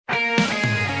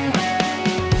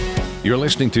You're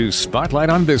listening to Spotlight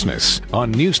on Business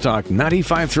on Newstalk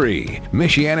 95.3,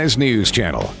 Michiana's news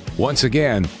channel. Once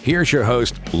again, here's your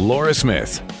host, Laura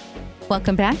Smith.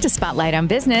 Welcome back to Spotlight on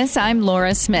Business. I'm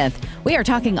Laura Smith. We are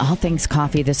talking all things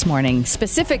coffee this morning,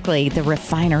 specifically the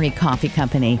Refinery Coffee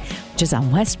Company, which is on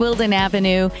West Wilden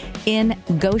Avenue in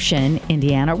Goshen,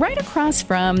 Indiana, right across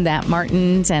from that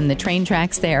Martin's and the train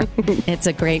tracks there. It's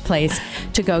a great place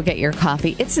to go get your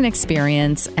coffee. It's an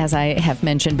experience, as I have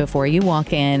mentioned before. You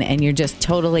walk in and you're just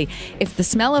totally, if the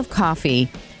smell of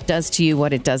coffee does to you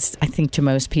what it does, I think, to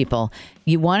most people,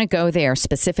 you want to go there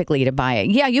specifically to buy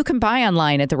it. Yeah, you can buy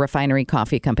online at the Refinery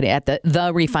Coffee Company at the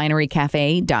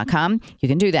therefinerycafe.com. You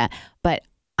can do that. But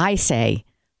I say,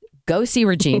 go see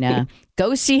Regina.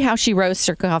 Go see how she roasts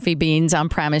her coffee beans on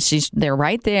premise. They're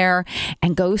right there.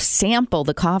 And go sample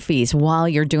the coffees while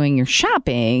you're doing your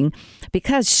shopping,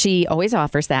 because she always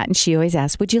offers that. And she always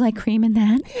asks, would you like cream in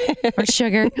that or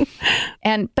sugar?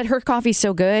 But her coffee's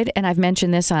so good. And I've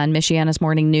mentioned this on Michiana's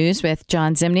Morning News with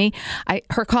John Zimney.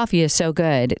 Her coffee is so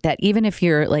good that even if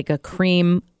you're like a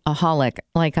cream-aholic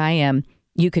like I am,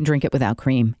 you can drink it without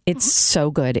cream. It's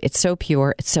so good. It's so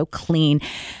pure. It's so clean.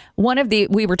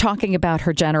 We were talking about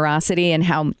her generosity and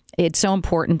how it's so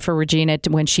important for Regina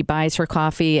when she buys her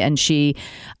coffee and she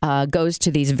goes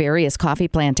to these various coffee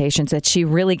plantations, that she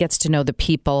really gets to know the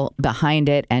people behind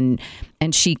it, and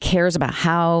she cares about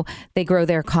how they grow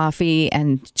their coffee,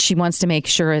 and she wants to make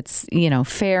sure it's,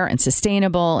 fair and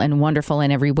sustainable and wonderful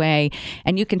in every way.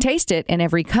 And you can taste it in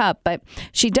every cup. But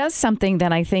she does something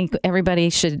that I think everybody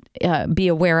should be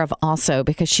aware of also,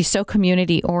 because she's so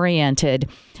community oriented,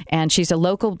 and she's a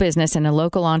local business and a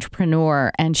local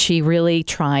entrepreneur, and she really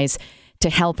tries to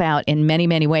help out in many,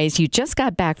 many ways. You just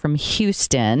got back from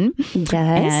Houston. Yes.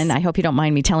 And I hope you don't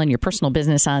mind me telling your personal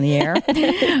business on the air.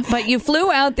 But you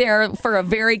flew out there for a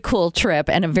very cool trip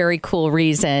and a very cool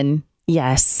reason.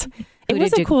 Yes. It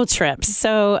was a cool trip.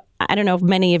 So I don't know if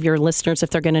many of your listeners,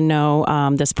 if they're going to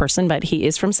know this person, but he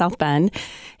is from South Bend.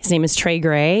 His name is Trey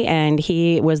Gray, and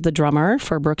he was the drummer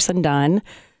for Brooks and Dunn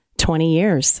 20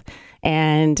 years.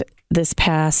 And this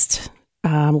past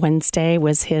Wednesday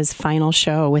was his final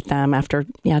show with them after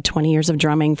 20 years of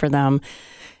drumming for them.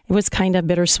 It was kind of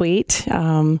bittersweet,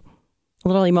 a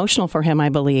little emotional for him, I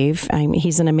believe.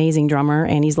 He's an amazing drummer,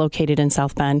 and he's located in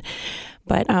South Bend.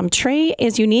 But Trey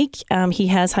is unique. He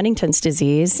has Huntington's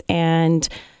disease, and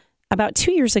about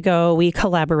 2 years ago, we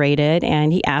collaborated,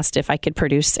 and he asked if I could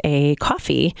produce a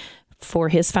coffee for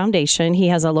his foundation. He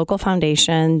has a local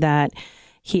foundation that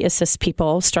he assists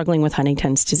people struggling with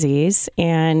Huntington's disease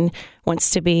and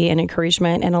wants to be an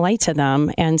encouragement and a light to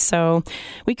them. And so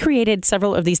we created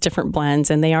several of these different blends,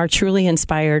 and they are truly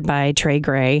inspired by Trey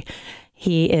Gray.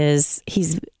 He's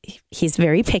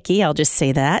very picky, I'll just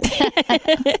say that.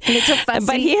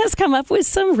 But he has come up with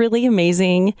some really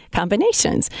amazing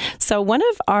combinations. So one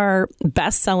of our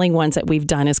best-selling ones that we've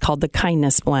done is called the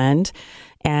Kindness Blend.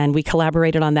 And we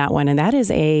collaborated on that one. And that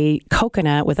is a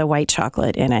coconut with a white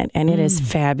chocolate in it. And it is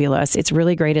fabulous. It's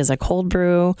really great as a cold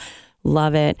brew.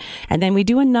 Love it. And then we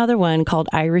do another one called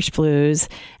Irish Blues.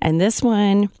 And this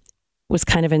one was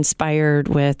kind of inspired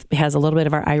with, it has a little bit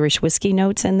of our Irish whiskey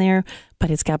notes in there, but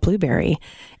it's got blueberry.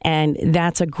 And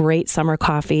that's a great summer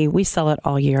coffee. We sell it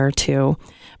all year too,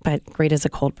 but great as a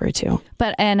cold brew too.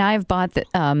 And I've bought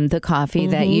the coffee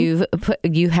that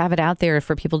you have it out there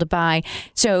for people to buy.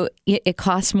 So it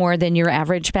costs more than your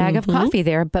average bag of coffee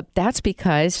there, but that's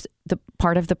because the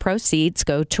part of the proceeds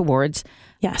go towards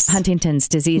Huntington's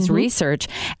disease research.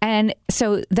 And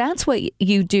so that's what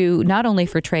you do, not only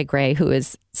for Trey Gray, who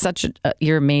is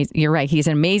you're amazing. You're right. He's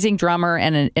an amazing drummer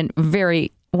and a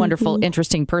very wonderful,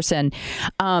 interesting person.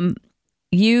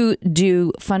 You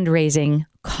do fundraising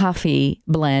coffee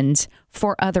blends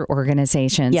for other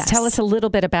organizations. Yes. Tell us a little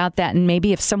bit about that, and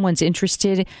maybe if someone's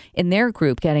interested in their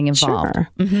group getting involved.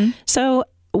 Sure. So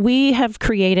we have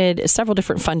created several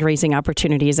different fundraising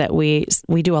opportunities that we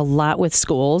do a lot with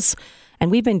schools, and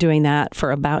we've been doing that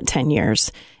for about 10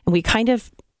 years. And we kind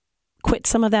of quit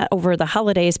some of that over the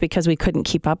holidays because we couldn't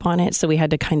keep up on it. So we had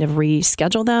to kind of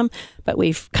reschedule them, but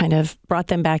we've kind of brought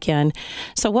them back in.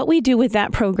 So what we do with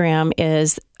that program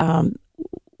is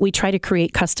we try to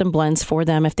create custom blends for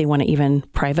them. If they want to even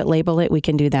private label it, we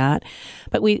can do that.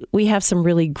 But we have some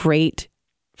really great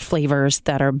flavors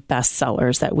that are best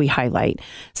sellers that we highlight.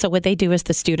 So what they do is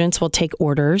the students will take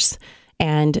orders,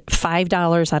 and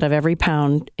 $5 out of every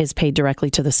pound is paid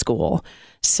directly to the school.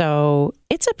 So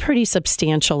it's a pretty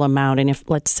substantial amount. And if,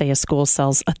 let's say, a school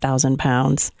sells 1,000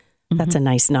 pounds, that's a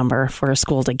nice number for a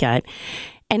school to get.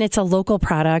 And it's a local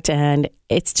product, and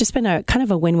it's just been a kind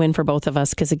of a win-win for both of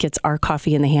us because it gets our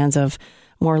coffee in the hands of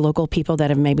more local people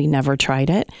that have maybe never tried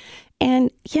it.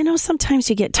 And, sometimes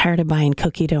you get tired of buying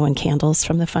cookie dough and candles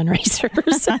from the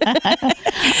fundraisers.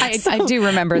 I do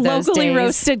remember those locally days.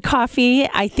 roasted coffee,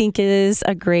 I think, is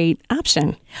a great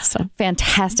option. So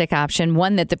fantastic option,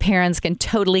 one that the parents can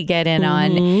totally get in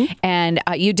on. And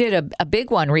you did a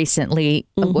big one recently.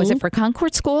 Was it for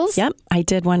Concord schools? Yep, I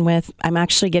did one I'm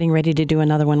actually getting ready to do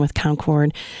another one with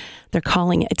Concord. They're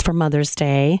calling it's for Mother's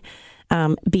Day.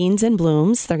 Beans and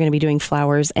Blooms. They're going to be doing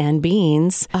flowers and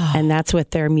beans, and that's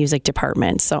with their music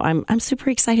department. So I'm super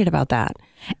excited about that.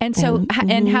 And so,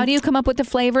 and how do you come up with the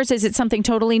flavors? Is it something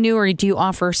totally new, or do you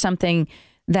offer something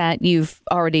that you've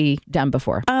already done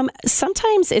before?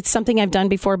 Sometimes it's something I've done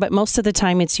before, but most of the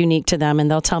time it's unique to them, and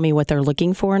they'll tell me what they're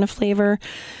looking for in a flavor.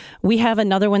 We have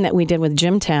another one that we did with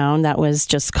Jimtown that was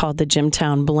just called the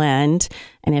Jimtown Blend.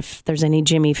 And if there's any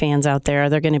Jimmy fans out there,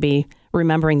 they're going to be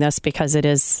remembering this because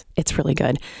it's really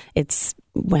good. It's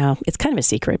kind of a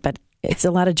secret, but it's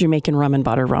a lot of Jamaican rum and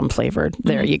butter rum flavored.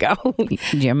 There you go.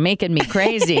 You're making me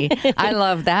crazy. I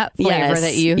love that flavor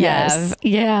that you have.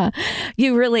 Yeah.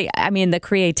 You really, the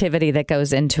creativity that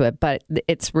goes into it, but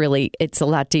it's a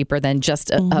lot deeper than just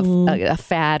a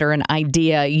fad or an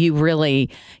idea.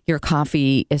 Your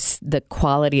coffee the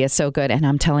quality is so good. And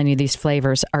I'm telling you, these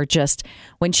flavors are just,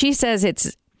 when she says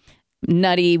it's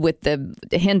nutty with the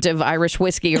hint of Irish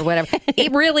whiskey or whatever,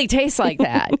 it really tastes like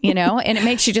that, and it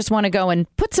makes you just want to go and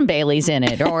put some Baileys in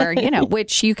it, or,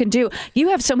 which you can do. You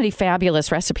have so many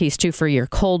fabulous recipes too for your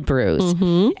cold brews.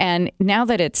 And now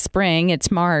that it's spring,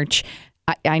 it's March,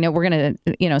 I know we're going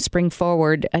to, spring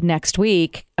forward next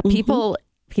week. People,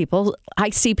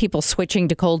 I see people switching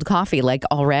to cold coffee like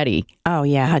already. Oh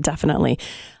yeah, definitely.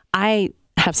 I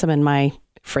have some in my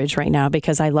fridge right now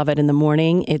because I love it in the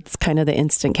morning. It's kind of the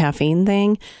instant caffeine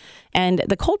thing. And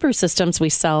the cold brew systems we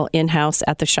sell in-house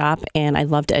at the shop, and I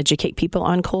love to educate people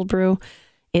on cold brew.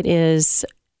 It is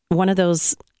one of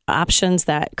those options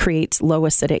that creates low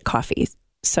acidic coffee.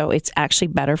 So it's actually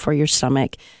better for your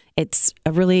stomach. It's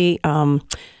a really,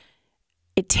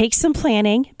 it takes some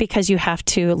planning because you have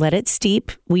to let it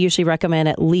steep. We usually recommend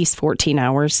at least 14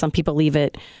 hours. Some people leave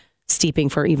it steeping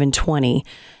for even 20.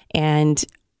 And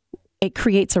it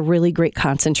creates a really great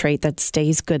concentrate that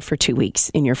stays good for 2 weeks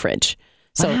in your fridge.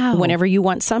 So whenever you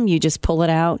want some, you just pull it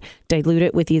out, dilute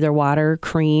it with either water,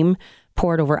 cream,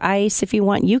 pour it over ice if you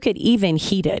want. You could even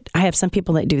heat it. I have some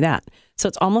people that do that. So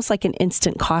it's almost like an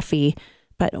instant coffee,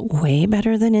 but way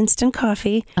better than instant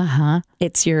coffee.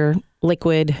 It's your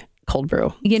liquid cold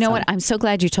brew. You know what? I'm so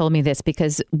glad you told me this,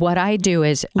 because what I do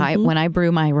is when I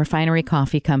brew my Refinery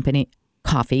coffee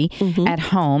at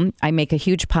home, I make a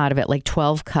huge pot of it, like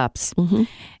 12 cups.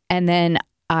 And then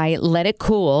I let it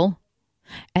cool.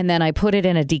 And then I put it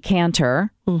in a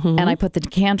decanter and I put the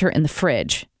decanter in the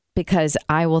fridge, because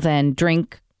I will then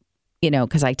drink,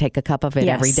 because I take a cup of it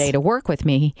every day to work with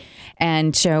me.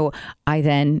 And so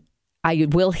I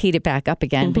will heat it back up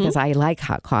again because I like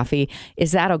hot coffee.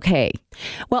 Is that okay?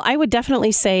 Well, I would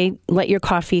definitely say let your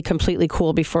coffee completely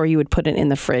cool before you would put it in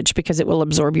the fridge, because it will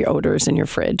absorb your odors in your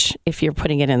fridge if you're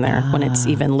putting it in there when it's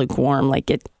even lukewarm, like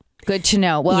it. Good to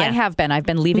know. Well, I've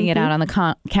been leaving it out on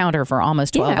the counter for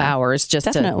almost 12 hours.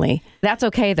 Definitely. That's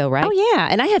okay though, right? Oh yeah.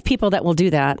 And I have people that will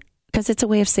do that because it's a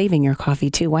way of saving your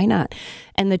coffee too. Why not?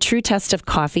 And the true test of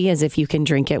coffee is if you can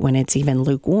drink it when it's even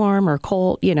lukewarm or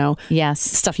cold, Yes.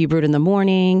 Stuff you brewed in the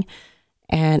morning.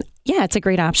 And yeah, it's a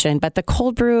great option. But the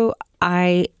cold brew,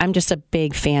 I'm just a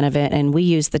big fan of it. And we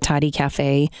use the Toddy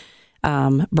Cafe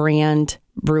brand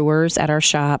brewers at our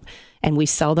shop. And we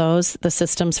sell the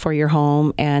systems for your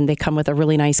home, and they come with a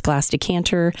really nice glass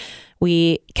decanter.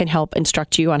 We can help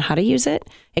instruct you on how to use it.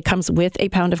 It comes with a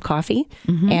pound of coffee,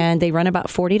 and they run about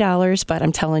 $40, but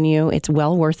I'm telling you, it's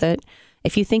well worth it.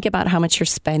 If you think about how much you're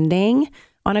spending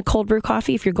on a cold brew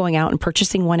coffee, if you're going out and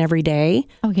purchasing one every day,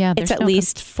 it's at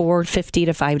least $4.50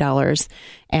 to $5.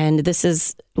 And this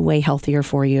is way healthier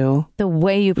for you. The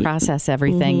way you process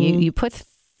everything, you put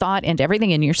thought into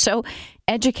everything, and you're so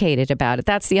educated about it.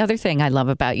 That's the other thing I love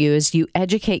about you, is you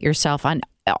educate yourself on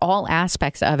all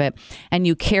aspects of it, and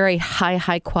you carry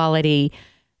high quality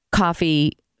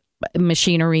coffee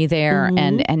machinery there,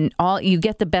 and all, you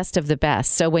get the best of the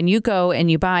best. So when you go and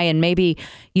you buy, and maybe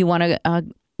you want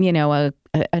an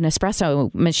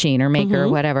espresso machine or maker or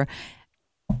whatever,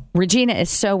 Regina is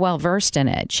so well versed in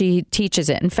it. She teaches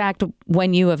it. In fact,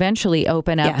 when you eventually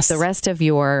open up the rest of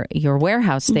your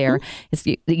warehouse there,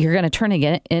 you're going to turn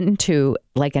it into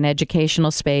like an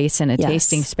educational space and a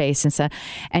tasting space and stuff.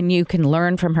 And you can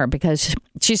learn from her because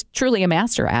she's truly a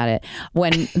master at it.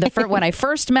 When I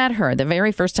first met her, the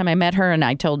very first time I met her, and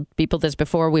I told people this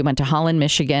before, we went to Holland,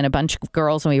 Michigan, a bunch of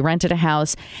girls, and we rented a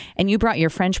house, and you brought your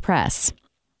French press.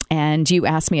 and you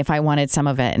asked me if I wanted some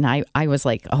of it. And I was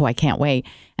like, oh, I can't wait.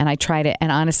 And I tried it.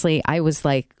 And honestly, I was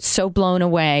like so blown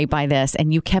away by this.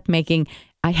 And you kept making...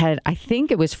 I think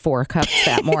it was 4 cups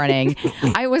that morning.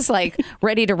 I was like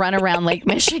ready to run around Lake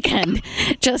Michigan,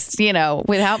 just,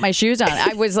 without my shoes on.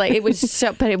 I was like,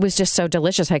 but it was just so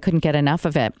delicious. I couldn't get enough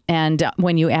of it. And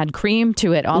when you add cream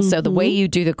to it, also the way you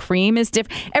do the cream is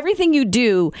different. Everything you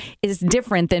do is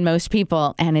different than most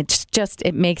people. And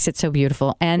it makes it so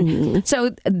beautiful. And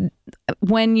so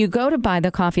when you go to buy the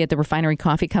coffee at the Refinery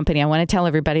Coffee Company, I want to tell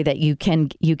everybody that you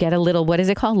get a little, what is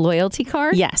it called? Loyalty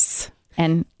card? Yes.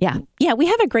 And yeah, we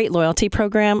have a great loyalty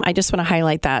program. I just want to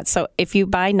highlight that. So if you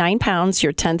buy 9 pounds,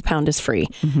 your 10th pound is free.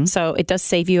 So it does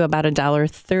save you about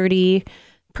 $1.30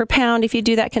 per pound if you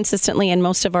do that consistently. And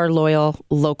most of our loyal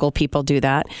local people do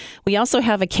that. We also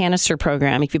have a canister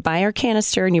program. If you buy our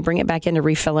canister and you bring it back in to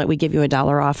refill it, we give you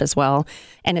 $1 off as well.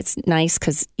 And it's nice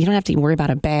because you don't have to worry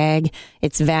about a bag.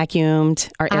 It's vacuumed.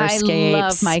 Our air escapes. I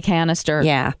love my canister.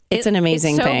 Yeah, it's an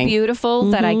amazing thing. It's so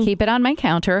beautiful that I keep it on my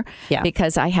counter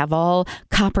because I have all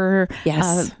copper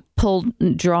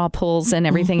draw pulls and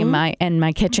everything in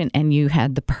my kitchen, and you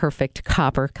had the perfect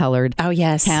copper colored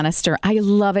canister. I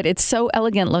love it. It's so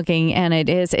elegant looking, and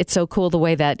it's so cool the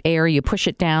way that air, you push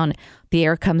it down, the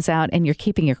air comes out, and you're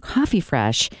keeping your coffee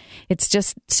fresh. It's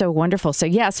just so wonderful. So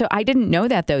so I didn't know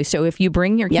that though. So if you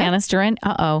bring your canister in,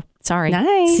 sorry.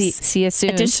 Nice. See you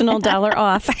soon. Additional $1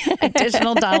 off.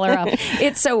 Additional $1 off.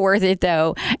 It's so worth it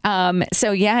though.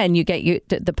 And you get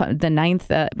the ninth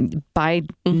buy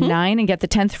 9 and get the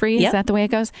 10th free. Is that the way it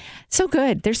goes? So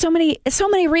good. There's so many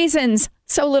reasons.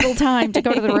 So little time to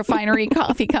go to the Refinery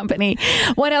Coffee Company.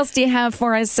 What else do you have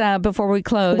for us before we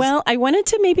close? Well, I wanted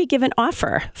to maybe give an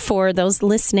offer for those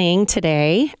listening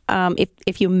today.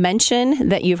 If you mention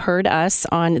that you've heard us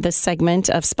on this segment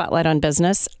of Spotlight on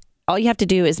Business, all you have to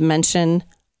do is mention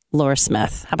Laura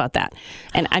Smith. How about that?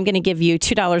 And I'm going to give you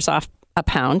 $2 off a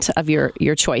pound of your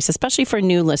choice, especially for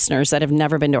new listeners that have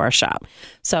never been to our shop.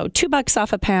 So $2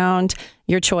 off a pound,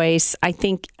 your choice. I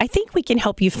think we can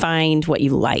help you find what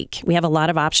you like. We have a lot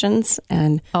of options,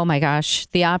 and oh my gosh,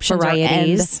 the options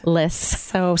varieties. Are endless.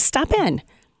 So stop in.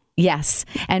 Yes.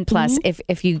 And plus,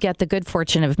 if you get the good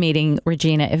fortune of meeting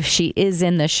Regina, if she is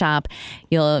in the shop,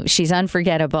 she's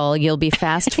unforgettable. You'll be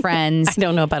fast friends. I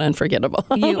don't know about unforgettable.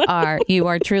 You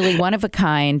are truly one of a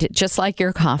kind, just like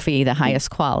your coffee, the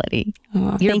highest quality.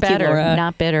 Oh, You're better,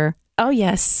 not bitter. Oh,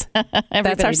 yes.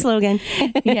 That's our slogan.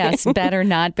 Yes, better,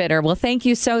 not bitter. Well, thank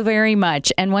you so very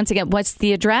much. And once again, what's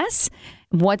the address?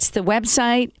 What's the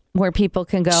website where people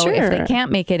can go if they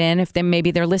can't make it in, if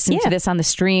maybe they're listening to this on the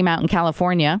stream out in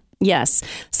California? Yes.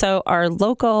 So our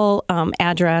local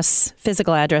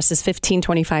physical address is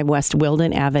 1525 West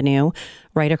Wilden Avenue,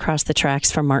 right across the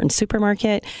tracks from Martin's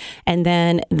Supermarket. And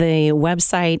then the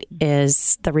website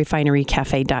is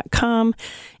therefinerycafe.com.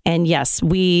 And yes,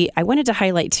 I wanted to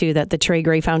highlight too that the Trey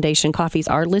Gray Foundation coffees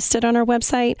are listed on our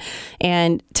website,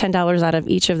 and $10 out of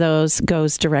each of those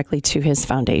goes directly to his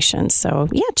foundation. So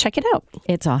check it out.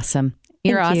 It's awesome.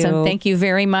 You're awesome. Thank you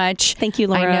very much. Thank you,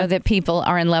 Laura. I know that people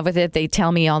are in love with it. They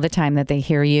tell me all the time that they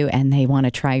hear you and they want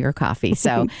to try your coffee.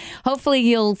 So hopefully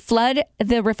you'll flood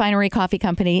the Refinery Coffee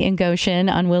Company in Goshen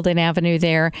on Wilden Avenue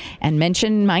there and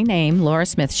mention my name, Laura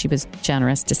Smith. She was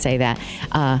generous to say that.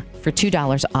 For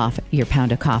 $2 off your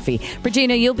pound of coffee.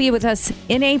 Regina, you'll be with us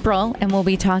in April, and we'll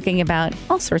be talking about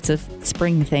all sorts of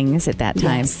spring things at that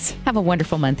time. Yes. Have a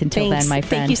wonderful month until then, my friend.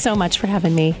 Thank you so much for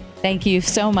having me. Thank you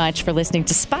so much for listening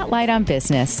to Spotlight on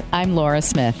Business. I'm Laura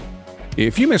Smith.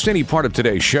 If you missed any part of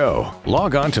today's show,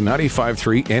 log on to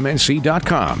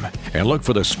 953mnc.com and look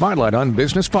for the Spotlight on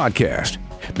Business podcast.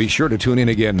 Be sure to tune in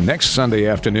again next Sunday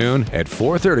afternoon at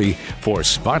 4:30 for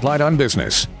Spotlight on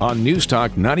Business on News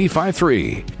Talk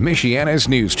 95.3, Michiana's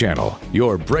news channel,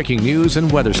 your breaking news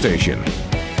and weather station.